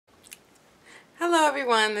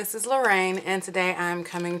everyone, this is Lorraine and today I'm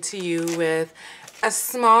coming to you with a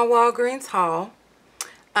small Walgreens haul.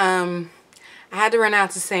 I had to run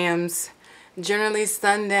out to Sam's. Generally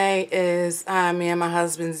Sunday is me and my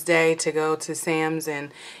husband's day to go to Sam's,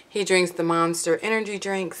 and he drinks the Monster energy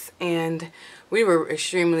drinks, and we were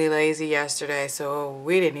extremely lazy yesterday, so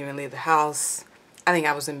we didn't even leave the house. I think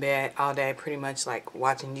I was in bed all day pretty much, like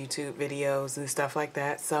watching YouTube videos and stuff like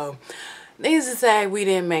that. So needless to say, we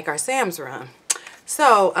didn't make our Sam's run.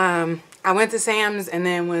 So I went to Sam's and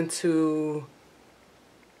then went to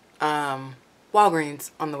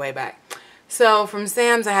Walgreens on the way back. So from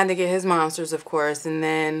Sam's I had to get his Monsters, of course, and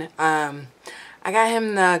then I got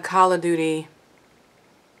him the Call of Duty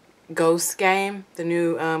Ghost game, the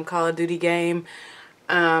new Call of Duty game.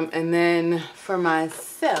 And then for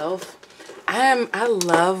myself, I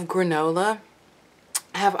love granola.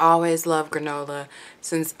 I have always loved granola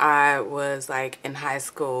since I was like in high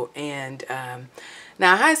school, and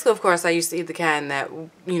now in high school, of course, I used to eat the kind that,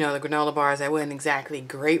 you know, the granola bars that wasn't exactly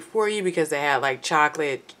great for you because they had like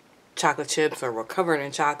chocolate chips or were covered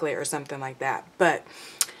in chocolate or something like that. But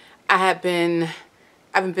I have seen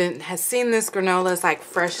this granola. It's like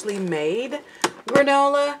freshly made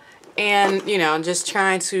granola. And, you know, just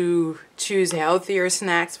trying to choose healthier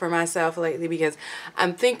snacks for myself lately, because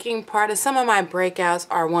I'm thinking part of some of my breakouts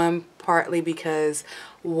are partly because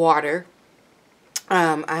water.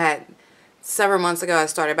 I had several months ago, I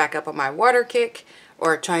started back up on my water kick,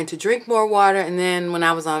 or trying to drink more water. And then when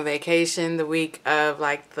I was on vacation the week of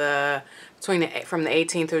like from the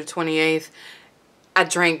 18th through the 28th, I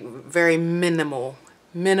drank very minimal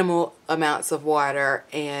amounts of water,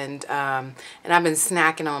 and I've been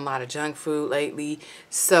snacking on a lot of junk food lately,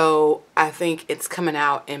 so I think it's coming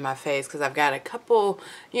out in my face because I've got a couple,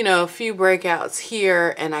 you know, a few breakouts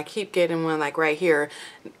here, and I keep getting one like right here.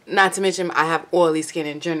 Not to mention I have oily skin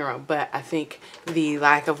in general, but I think the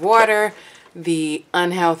lack of water, the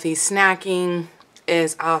unhealthy snacking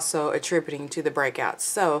is also attributing to the breakouts.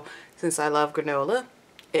 So since I love granola,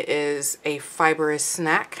 it is a fibrous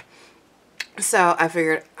snack. So I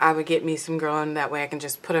figured I would get me some granola, that way I can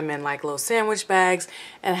just put them in like little sandwich bags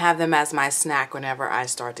and have them as my snack whenever I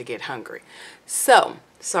start to get hungry. So,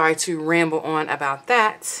 sorry to ramble on about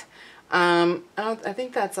that. I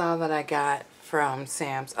think that's all that I got from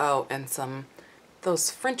Sam's. Oh, and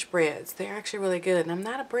those French breads. They're actually really good. And I'm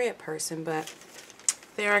not a bread person, but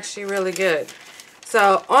they're actually really good.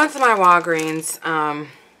 So, on to my Walgreens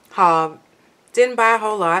haul. Didn't buy a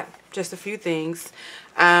whole lot, just a few things.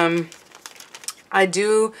 I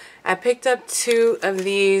picked up 2 of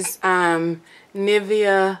these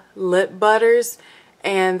Nivea lip butters,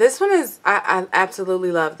 and this one is, I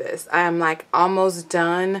absolutely love this. I am like almost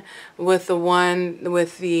done with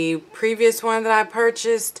the previous one that I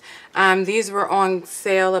purchased. These were on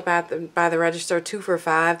sale by the register, 2 for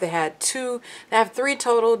 $5. They have 3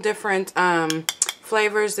 total different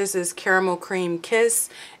flavors. This is Caramel Cream Kiss,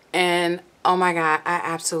 and oh my god, I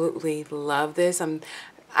absolutely love this. I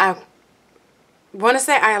want to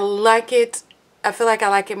say I like it. I feel like I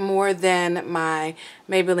like it more than my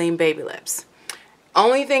Maybelline Baby Lips.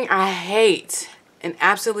 Only thing I hate and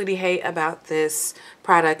absolutely hate about this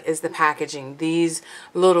product is the packaging. These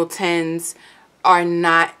little tins are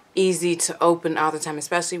not easy to open all the time,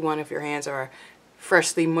 especially if your hands are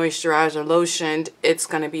freshly moisturized or lotioned. It's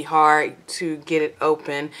going to be hard to get it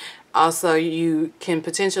open. Also, you can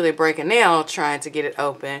potentially break a nail trying to get it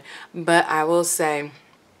open. But I will say,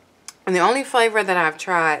 and the only flavor that I've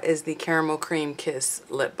tried is the Caramel Cream Kiss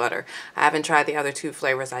lip butter. I haven't tried the other 2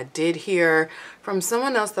 flavors. I did hear from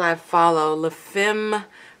someone else that I follow,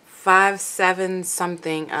 LaFemme57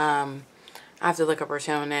 something. I have to look up her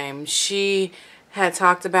channel name. She had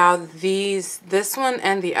talked about this one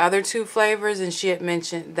and the other 2 flavors, and she had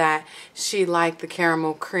mentioned that she liked the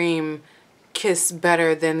Caramel Cream Kiss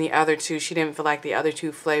better than the other 2. She didn't feel like the other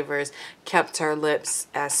 2 flavors kept her lips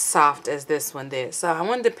as soft as this one did. So I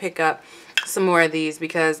wanted to pick up some more of these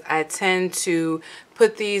because I tend to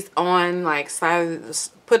put these on, like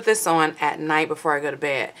put this on at night before I go to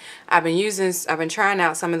bed. I've been trying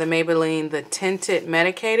out some of the Maybelline, the tinted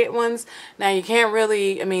medicated ones. Now you can't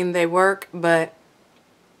really, I mean, they work, but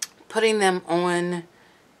putting them on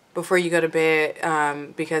before you go to bed,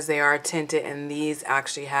 because they are tinted, and these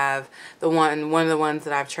actually have one of the ones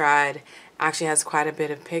that I've tried actually has quite a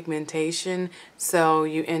bit of pigmentation, so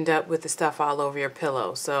you end up with the stuff all over your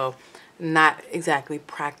pillow. So not exactly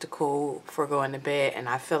practical for going to bed, and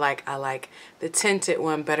I feel like I like the tinted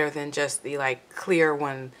one better than just the like clear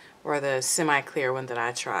one or the semi-clear one that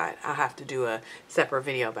I tried. I'll have to do a separate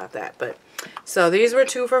video about that. But so these were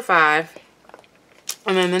 2 for $5.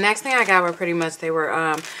 And then the next thing I got were pretty much, they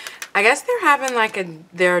were I guess they're having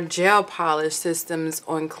like their gel polish systems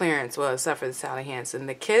on clearance. Well, except for the Sally Hansen.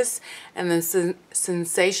 The Kiss and the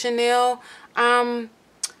Sensational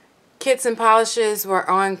kits and polishes were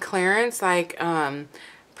on clearance, like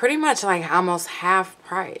pretty much like almost half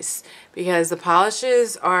price, because the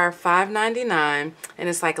polishes are $5.99 and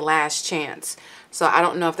it's like last chance. So I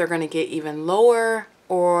don't know if they're going to get even lower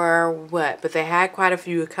or what, but they had quite a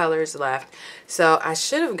few colors left. So I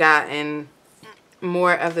should have gotten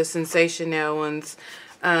more of the Sensational ones,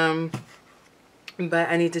 but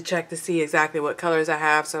I need to check to see exactly what colors I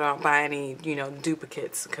have so I don't buy any, you know,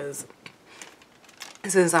 duplicates, because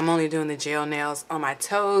since I'm only doing the gel nails on my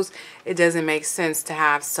toes, it doesn't make sense to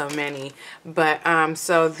have so many. But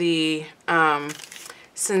so the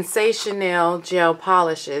Sensational gel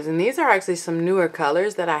polishes, and these are actually some newer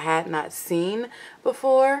colors that I had not seen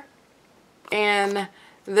before. And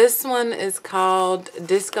this one is called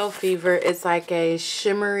Disco Fever. It's like a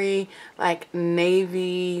shimmery, like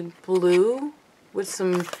navy blue with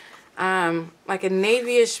some like a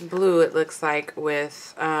navy-ish blue, it looks like,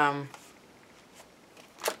 with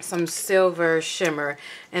some silver shimmer.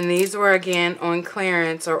 And these were again on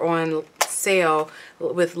clearance or on sale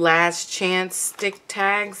with last chance stick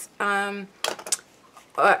tags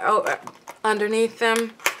underneath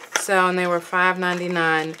them. So, and they were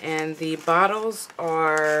 $5.99, and the bottles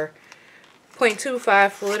are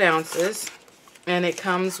 0.25 fluid ounces, and it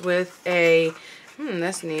comes with a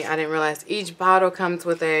that's neat. I didn't realize each bottle comes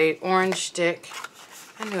with a orange stick.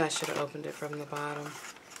 I knew I should have opened it from the bottom.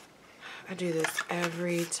 I do this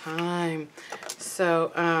every time.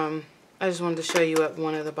 So, I just wanted to show you what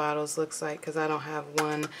one of the bottles looks like, because I don't have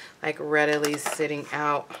one like readily sitting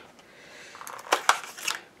out.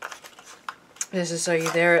 Just to show you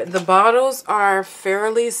there. The bottles are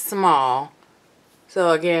fairly small.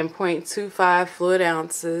 So again, 0.25 fluid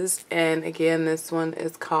ounces. And again, this one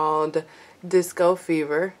is called Disco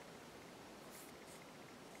Fever.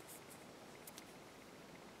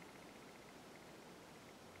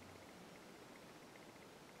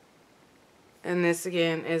 And this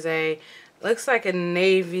again is looks like a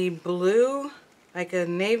navy blue, like a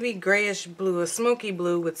navy grayish blue, a smoky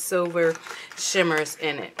blue with silver shimmers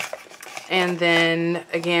in it. And then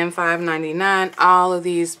again, $5.99. All of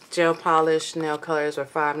these gel polish nail colors are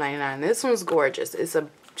 $5.99. This one's gorgeous. It's a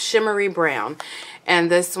shimmery brown. And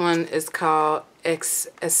this one is called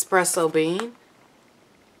Espresso Bean.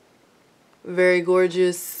 Very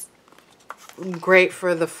gorgeous. Great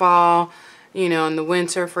for the fall, you know, in the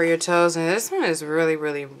winter for your toes. And this one is really,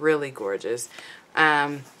 really, really gorgeous.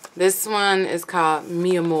 This one is called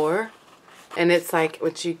Mi Amor. And it's like,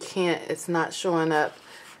 it's not showing up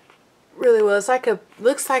really well. It's like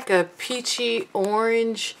looks like a peachy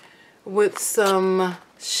orange with some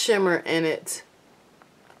shimmer in it.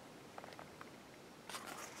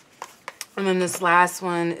 And then this last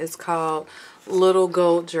one is called Little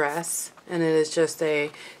Gold Dress, and it is just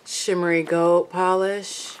a shimmery gold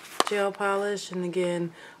polish, gel polish, and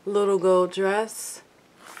again, Little Gold Dress.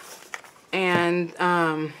 And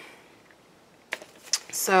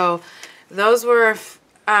so those were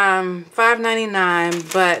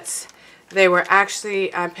 $5.99, but they were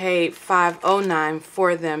actually, I paid $5.09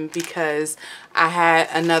 for them because I had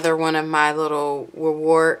another one of my little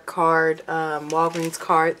reward card, Walgreens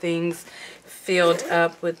card things filled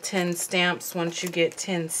up with 10 stamps. Once you get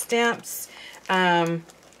 10 stamps,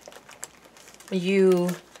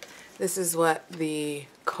 this is what the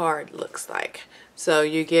card looks like. So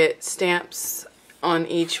you get stamps on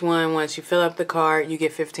each one. Once you fill up the card, you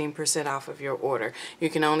get 15% off of your order.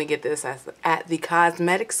 You can only get this at the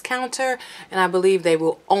cosmetics counter, and I believe they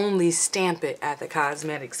will only stamp it at the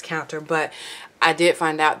cosmetics counter. But I did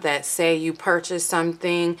find out that, say you purchased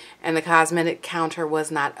something and the cosmetic counter was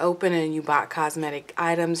not open and you bought cosmetic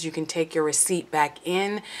items, you can take your receipt back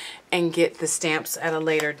in and get the stamps at a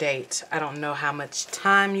later date. I don't know how much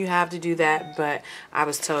time you have to do that, but I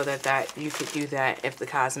was told that you could do that if the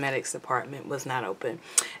cosmetics department was not open.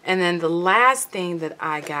 And then the last thing that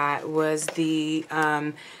I got was the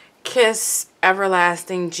Kiss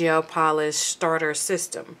Everlasting Gel Polish Starter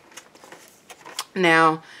System.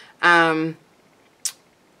 Now,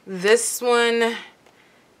 this one,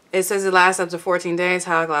 it says it lasts up to 14 days.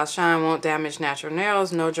 High gloss shine, won't damage natural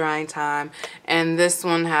nails, no drying time. And this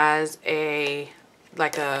one has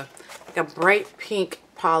like a bright pink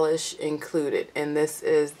polish included. And this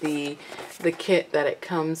is the kit that it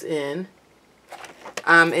comes in.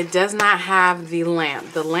 It does not have the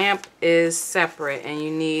lamp. The lamp is separate, and you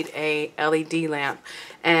need a LED lamp.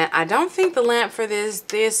 And I don't think the lamp for this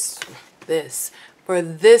for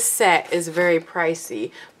this set is very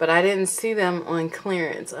pricey, but I didn't see them on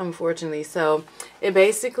clearance, unfortunately. So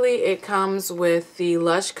it comes with the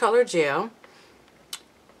Lush Color Gel,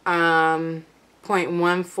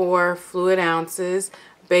 0.14 fluid ounces,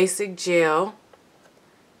 basic gel,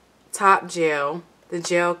 top gel, the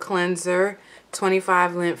gel cleanser,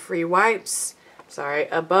 25 lint-free wipes,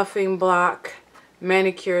 a buffing block,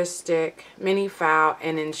 manicure stick, mini file,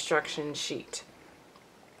 and instruction sheet.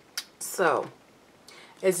 So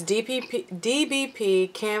it's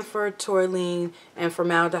DBP, camphor, toluene, and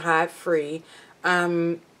formaldehyde free.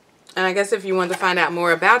 And I guess if you want to find out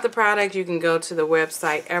more about the product, you can go to the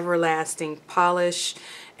website Everlasting Polish,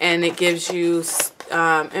 and it gives you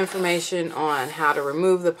information on how to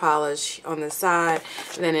remove the polish on the side.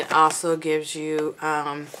 And then it also gives you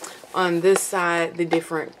on this side the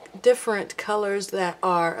different colors that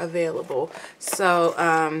are available.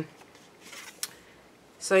 So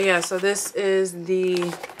so this is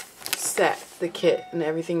the set, the kit, and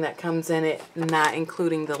everything that comes in it, not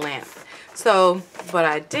including the lamp. So what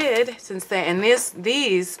I did,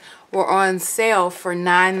 these were on sale for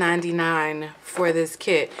 $9.99 for this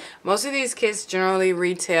kit. Most of these kits generally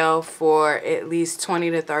retail for at least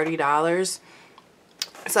 $20 to $30.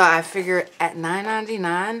 So I figured at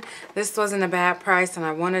 $9.99, this wasn't a bad price, and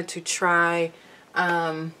I wanted to try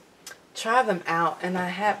them out. And I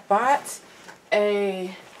had bought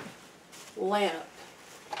a lamp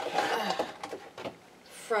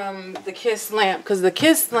from the Kiss lamp, because the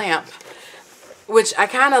Kiss lamp, which I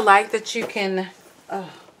kind of like that you can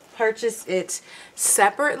purchase it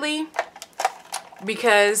separately,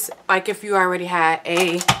 because like if you already had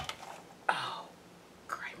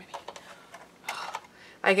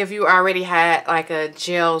if you already had like a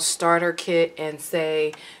gel starter kit and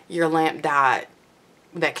say your lamp died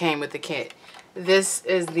that came with the kit, this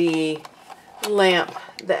is the lamp,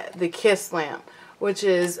 the Kiss lamp, which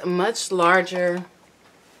is much larger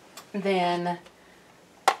than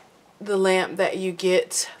the lamp that you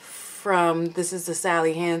get from, this is the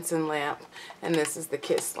Sally Hansen lamp, and this is the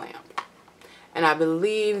Kiss lamp. And I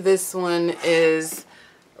believe this one is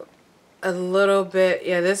a little bit,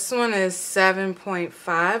 yeah, this one is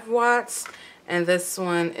 7.5 watts, and this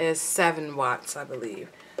one is 7 watts, I believe.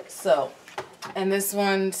 So, and this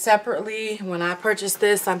one separately, when I purchased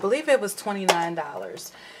this, I believe it was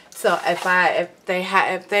 $29. So if that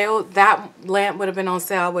lamp would have been on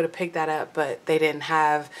sale, I would have picked that up, but they didn't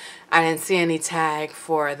have, I didn't see any tag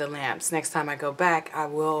for the lamps. Next time I go back, I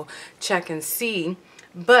will check and see.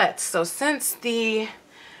 But so since the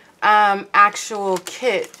actual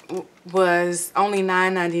kit was only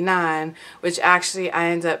 $9.99, which actually I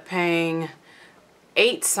ended up paying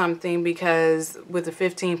 $8 something, because with the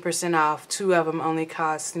 15% off, 2 of them only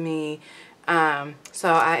cost me, so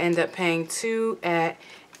I ended up paying 2 at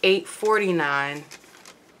 $8.49,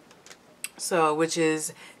 so which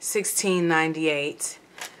is $16.98.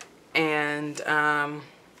 And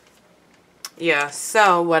yeah,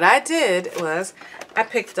 so what I did was I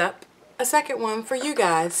picked up a second one for you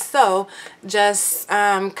guys. So just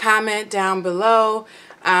comment down below,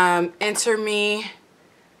 enter me,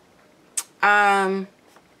 and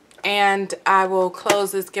I will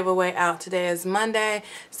close this giveaway out. Today is Monday,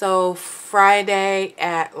 so Friday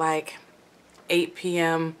at like 8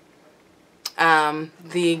 p.m.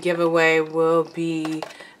 The giveaway will be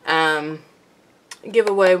up.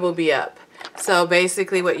 So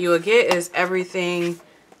basically what you will get is everything.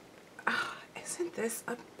 Oh, isn't this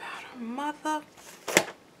about a mother?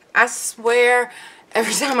 I swear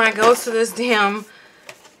every time I go to this damn,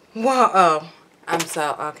 whoa,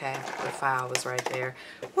 okay, the file was right there.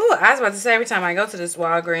 Ooh, I was about to say, every time I go to this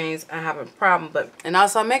Walgreens, I have a problem. And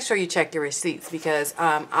also make sure you check your receipts, because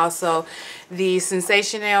also the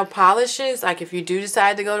Sensational polishes, like if you do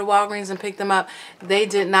decide to go to Walgreens and pick them up, they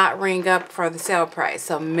did not ring up for the sale price.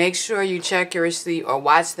 So make sure you check your receipt or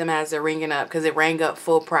watch them as they're ringing up, because it rang up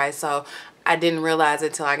full price. So I didn't realize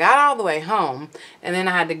it till I got all the way home, and then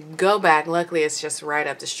I had to go back. Luckily, it's just right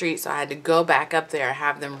up the street, so I had to go back up there and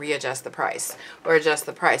have them readjust the price or adjust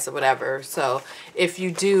the price or whatever. So if you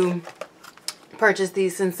do purchase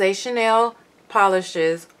these Sensational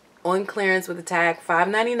polishes on clearance with the tag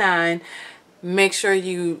 $5.99, make sure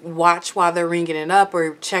you watch while they're ringing it up,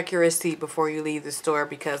 or check your receipt before you leave the store,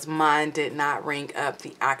 because mine did not ring up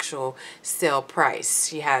the actual sale price.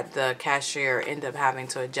 She had the cashier end up having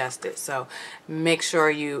to adjust it. So make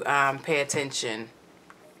sure you pay attention.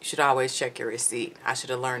 You should always check your receipt. I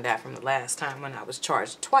should have learned that from the last time when I was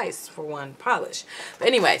charged twice for one polish. But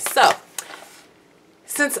anyway, so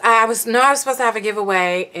since I was supposed to have a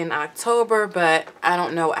giveaway in October, but I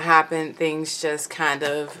don't know what happened. Things just kind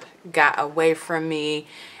of got away from me,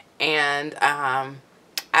 And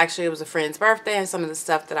actually, it was a friend's birthday, and some of the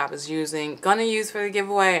stuff that I was gonna use for the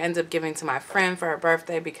giveaway, I ended up giving to my friend for her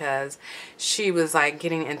birthday because she was like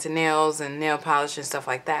getting into nails and nail polish and stuff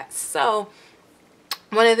like that. So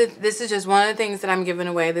this is just one of the things that I'm giving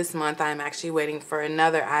away this month. I'm actually waiting for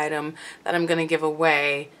another item that I'm gonna give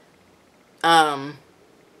away to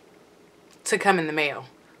come in the mail.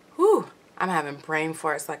 Whew, I'm having brain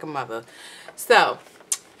farts like a mother. So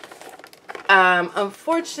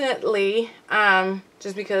unfortunately,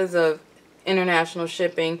 just because of international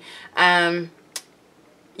shipping,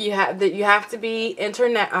 you have to be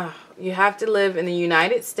you have to live in the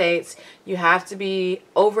United States. You have to be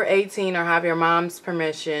over 18 or have your mom's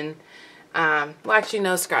permission. Well, actually,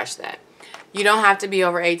 no, scratch that. You don't have to be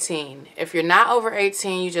over 18. If you're not over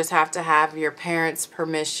 18, you just have to have your parents'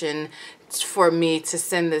 permission for me to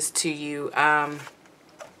send this to you.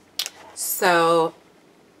 So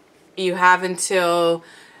you have until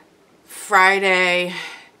Friday.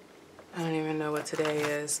 I don't even know what today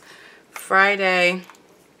is. Friday.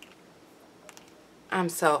 I'm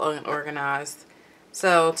so unorganized.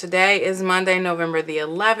 So today is Monday, November the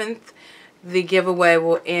 11th. The giveaway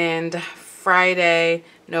will end Friday,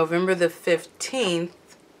 November the 15th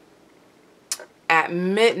at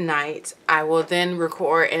midnight. I will then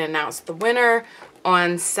record and announce the winner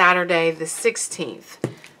on Saturday the 16th.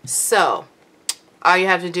 So all you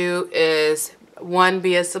have to do is, one,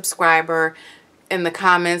 be a subscriber. In the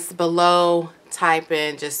comments below, type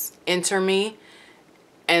in, just enter me.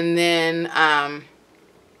 And then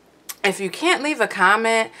if you can't leave a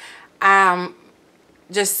comment,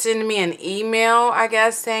 just send me an email, I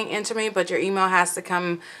guess, saying enter me, but your email has to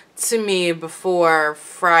come to me before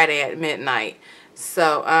Friday at midnight.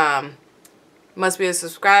 So must be a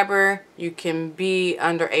subscriber. You can be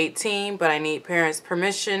under 18, but I need parents'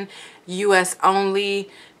 permission. US only.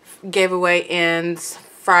 Giveaway ends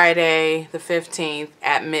Friday the 15th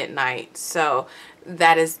at midnight. So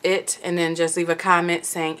that is it. And then just leave a comment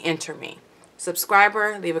saying enter me.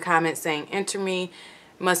 Subscriber, leave a comment saying enter me.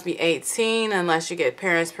 Must be 18 unless you get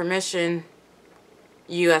parents' permission.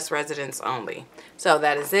 US residents only. So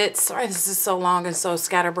that is it. Sorry this is so long and so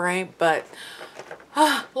scatterbrained, but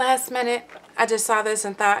last minute I just saw this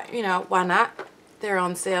and thought, you know, why not? They're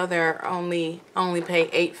on sale. They're only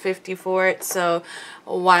pay $8.50 for it. So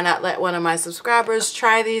why not let one of my subscribers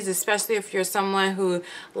try these, especially if you're someone who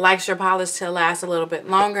likes your polish to last a little bit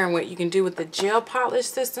longer. And what you can do with the gel polish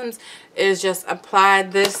systems is just apply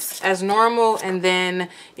this as normal and then,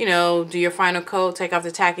 you know, do your final coat, take off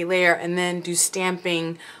the tacky layer, and then do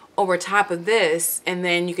stamping over top of this. And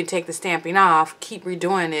then you can take the stamping off, keep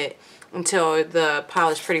redoing it until the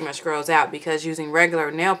polish pretty much grows out, because using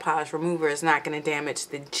regular nail polish remover is not going to damage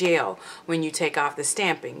the gel when you take off the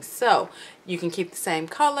stamping. So you can keep the same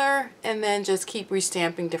color and then just keep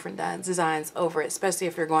restamping different designs over it, especially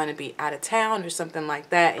if you're going to be out of town or something like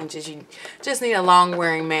that and you just need a long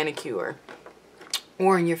wearing manicure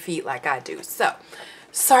or in your feet like I do. So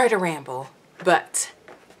sorry to ramble, but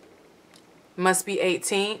must be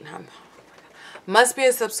 18. Must be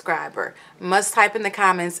a subscriber. Must type in the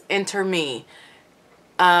comments, enter me.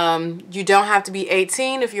 You don't have to be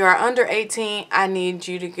 18. If you are under 18, I need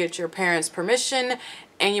you to get your parents' permission,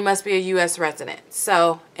 and you must be a US resident.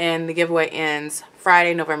 So, and the giveaway ends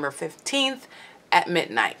Friday, November 15th at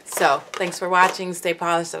midnight. So, thanks for watching. Stay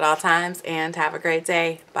polished at all times, and have a great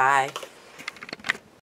day. Bye.